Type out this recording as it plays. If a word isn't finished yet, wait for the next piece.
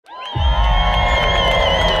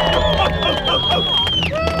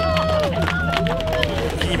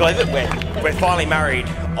believe it? We're finally married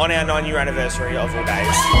on our 9-year anniversary of all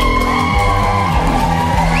days.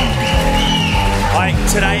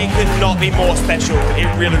 Today could not be more special. It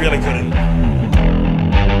really, really couldn't.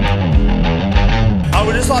 I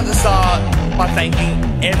would just like to start by thanking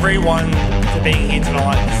everyone for being here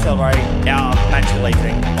tonight to celebrate our magical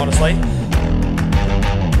evening, honestly.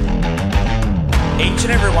 Each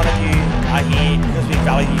and every one of you are here because we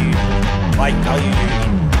value you. I value you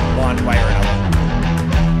in one way or another.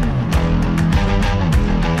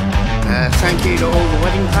 Thank you to all the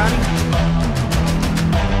wedding party.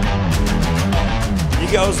 You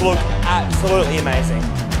girls look absolutely amazing.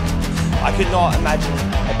 I could not imagine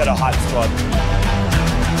a better hype squad.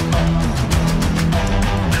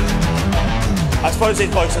 I suppose these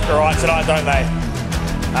blokes look alright tonight, don't they?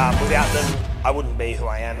 Without them, I wouldn't be who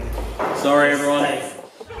I am. Sorry, everyone.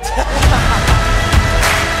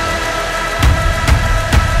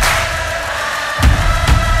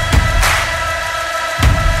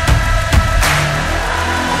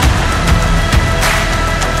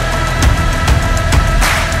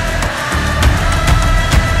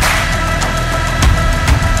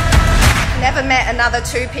 Never met another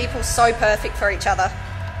two people so perfect for each other.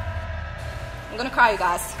 I'm gonna cry, you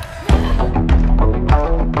guys.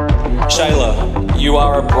 Shayla, you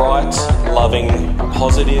are a bright, loving,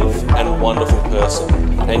 positive and wonderful person,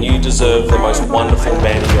 and you deserve the most wonderful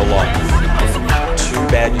man in your life. Too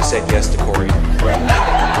bad you said yes to Corey.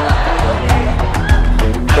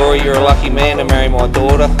 Corey, you're a lucky man to marry my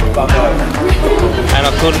daughter. And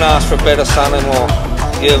I couldn't ask for a better son-in-law.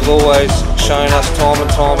 You've always shown us time and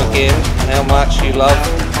time again how much you love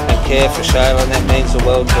and care for Shayla, and that means the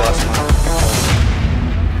world to us, mate.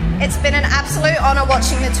 It's been an absolute honour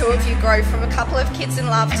watching the two of you grow from a couple of kids in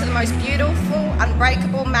love to the most beautiful,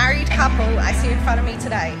 unbreakable married couple I see in front of me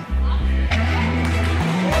today.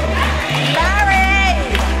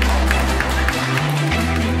 Married!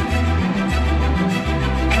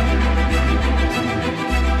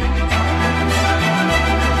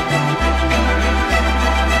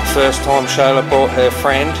 First time Shayla brought her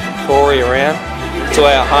friend Corey around to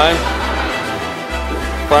our home,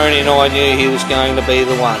 Brony and I knew he was going to be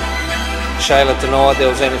the one. Shayla denied there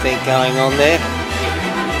was anything going on there.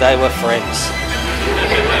 They were friends.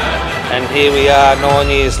 And here we are 9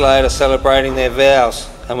 years later celebrating their vows,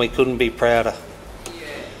 and we couldn't be prouder.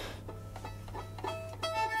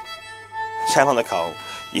 Shayla Nicole,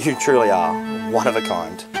 you truly are one of a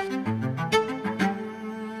kind.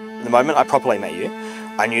 The moment I properly met you,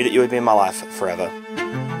 I knew that you would be in my life forever.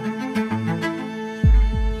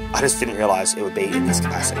 I just didn't realise it would be in this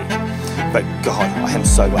capacity. But God, I am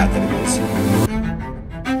so glad that it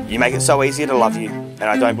is. You make it so easy to love you, and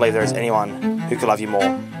I don't believe there is anyone who could love you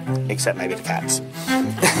more, except maybe the cats.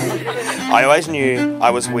 I always knew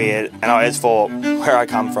I was weird, and I always thought, where I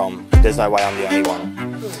come from, there's no way I'm the only one.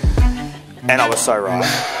 And I was so right.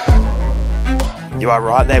 You are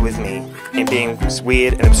right there with me in being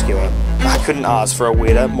weird and obscure. I couldn't ask for a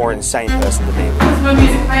weirder, more insane person to be with. No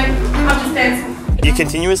music, mate. I'm just dancing. You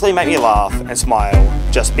continuously make me laugh and smile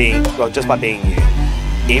just by being you,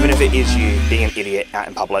 even if it is you being an idiot out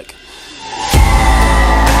in public.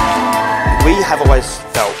 We have always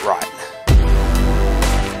felt right.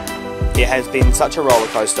 It has been such a roller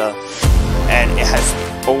coaster, and it has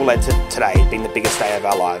all led to today being the biggest day of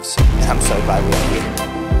our lives, and I'm so glad we are here.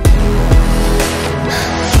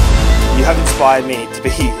 You have inspired me to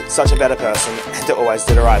be such a better person and to always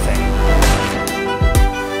do the right thing.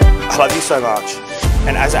 I love you so much,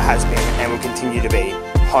 and as it has been and will continue to be,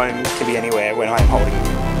 home can be anywhere when I am holding you.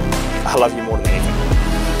 I love you more than anything.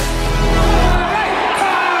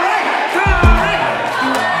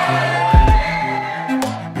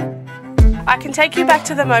 I can take you back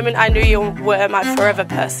to the moment I knew you were my forever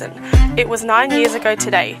person. It was 9 years ago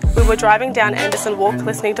today. We were driving down Anderson Walk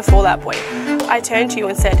listening to Fall Out Boy. I turned to you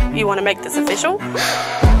and said, "You want to make this official?"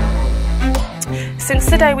 Since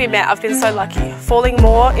the day we met, I've been so lucky, falling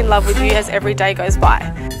more in love with you as every day goes by.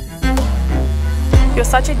 You're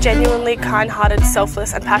such a genuinely kind-hearted,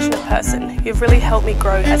 selfless and passionate person. You've really helped me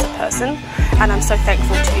grow as a person, and I'm so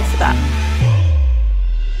thankful to you for that.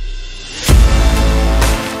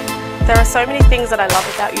 There are so many things that I love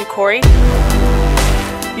about you, Corey.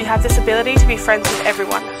 You have this ability to be friends with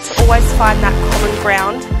everyone, to always find that common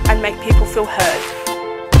ground and make people feel heard.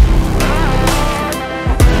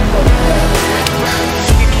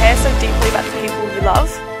 You care so deeply about the people you love.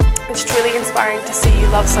 It's truly inspiring to see you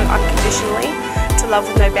love so unconditionally, to love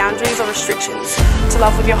with no boundaries or restrictions, to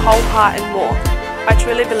love with your whole heart and more. I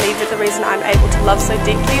truly believe that the reason I'm able to love so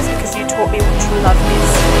deeply is because you taught me what true love is.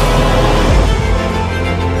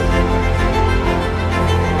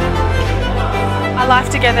 I life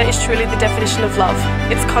together is truly the definition of love.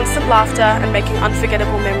 It's constant laughter and making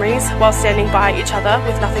unforgettable memories while standing by each other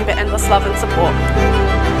with nothing but endless love and support.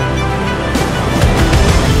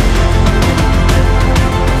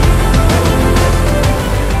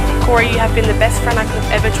 Corey, you have been the best friend I could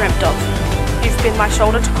have ever dreamt of. You've been my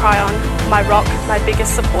shoulder to cry on, my rock, my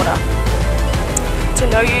biggest supporter. To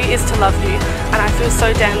know you is to love you, and I feel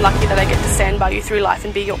so damn lucky that I get to stand by you through life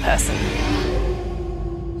and be your person.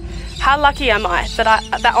 How lucky am I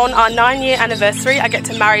that on our 9-year anniversary I get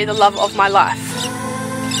to marry the love of my life.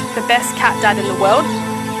 The best cat dad in the world,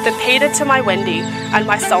 the Peter to my Wendy, and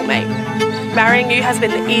my soulmate. Marrying you has been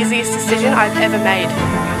the easiest decision I've ever made.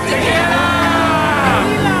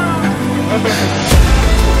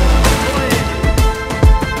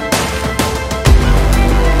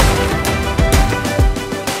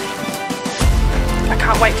 I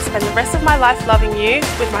can't wait to spend the rest of my life loving you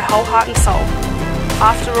with my whole heart and soul.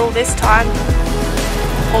 After all this time,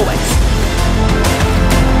 always.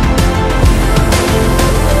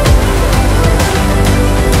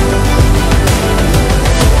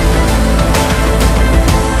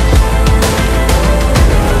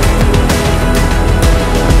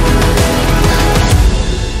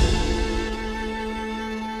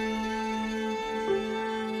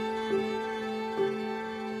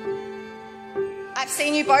 I've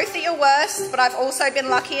seen you both at your worst, but I've also been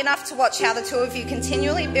lucky enough to watch how the two of you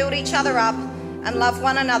continually build each other up and love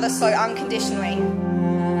one another so unconditionally.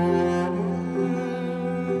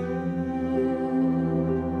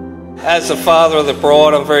 As the father of the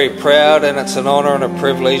bride, I'm very proud, and it's an honour and a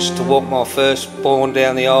privilege to walk my firstborn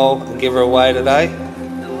down the aisle and give her away today.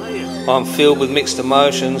 I'm filled with mixed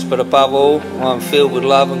emotions, but above all, I'm filled with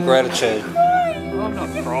love and gratitude. I'm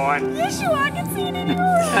not crying. Yes, you are. I can see it in your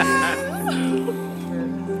eyes.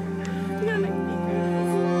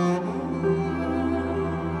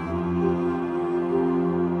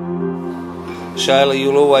 Shayla,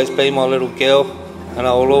 you'll always be my little girl, and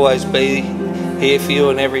I will always be here for you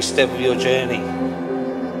in every step of your journey.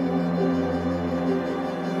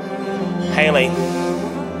 Hayley,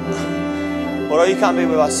 although you can't be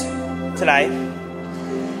with us today,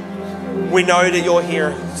 we know that you're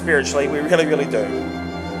here spiritually. We really, really do.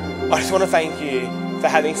 I just want to thank you for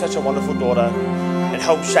having such a wonderful daughter and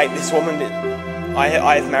help shape this woman that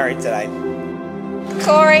I have married today.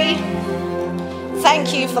 Corey,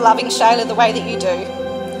 thank you for loving Shayla the way that you do.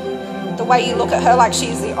 The way you look at her like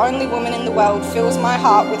she's the only woman in the world fills my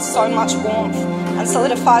heart with so much warmth and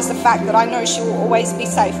solidifies the fact that I know she will always be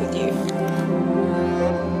safe with you.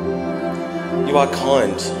 You are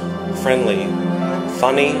kind, friendly,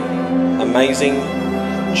 funny, amazing,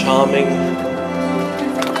 charming.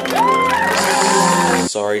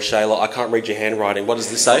 Sorry, Shayla, I can't read your handwriting. What does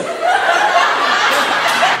this say?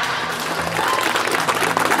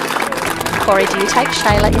 Corey, do you take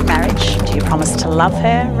Shayla in marriage? Do you promise to love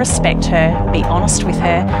her, respect her, be honest with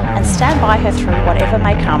her, and stand by her through whatever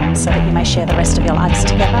may come so that you may share the rest of your lives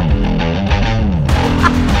together?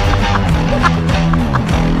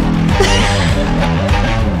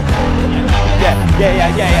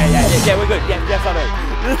 Yeah, we're good. Yeah, yes, I do.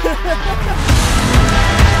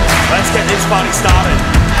 Let's get this party started.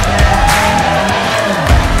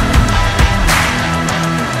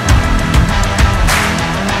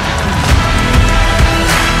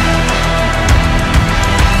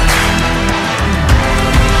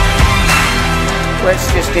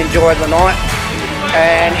 Let's just enjoy the night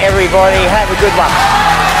and everybody have a good one.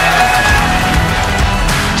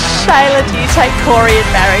 Shayla, do you take Corey in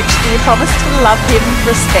marriage? Do you promise to love him,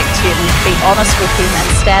 respect him, be honest with him,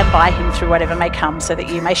 and stand by him through whatever may come so that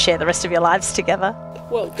you may share the rest of your lives together?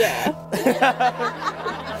 Well, yeah.